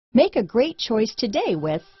Make a great choice today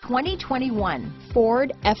with 2021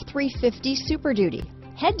 Ford F-350 Super Duty.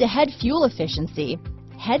 Head-to-head fuel efficiency,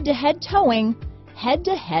 head-to-head towing,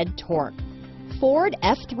 head-to-head torque. Ford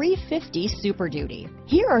F-350 Super Duty.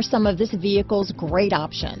 Here are some of this vehicle's great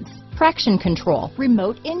options: traction control,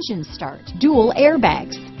 remote engine start, dual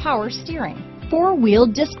airbags, power steering, four-wheel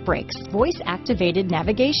disc brakes, voice-activated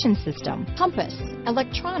navigation system, compass,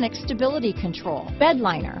 electronic stability control,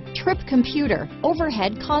 bedliner, trip computer,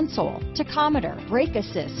 overhead console, tachometer, brake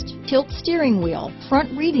assist, tilt steering wheel,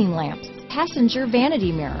 front reading lamps, passenger vanity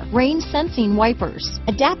mirror, rain sensing wipers,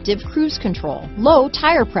 adaptive cruise control, low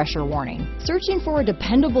tire pressure warning. Searching for a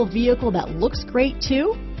dependable vehicle that looks great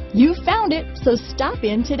too? You found it, so stop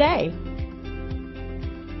in today.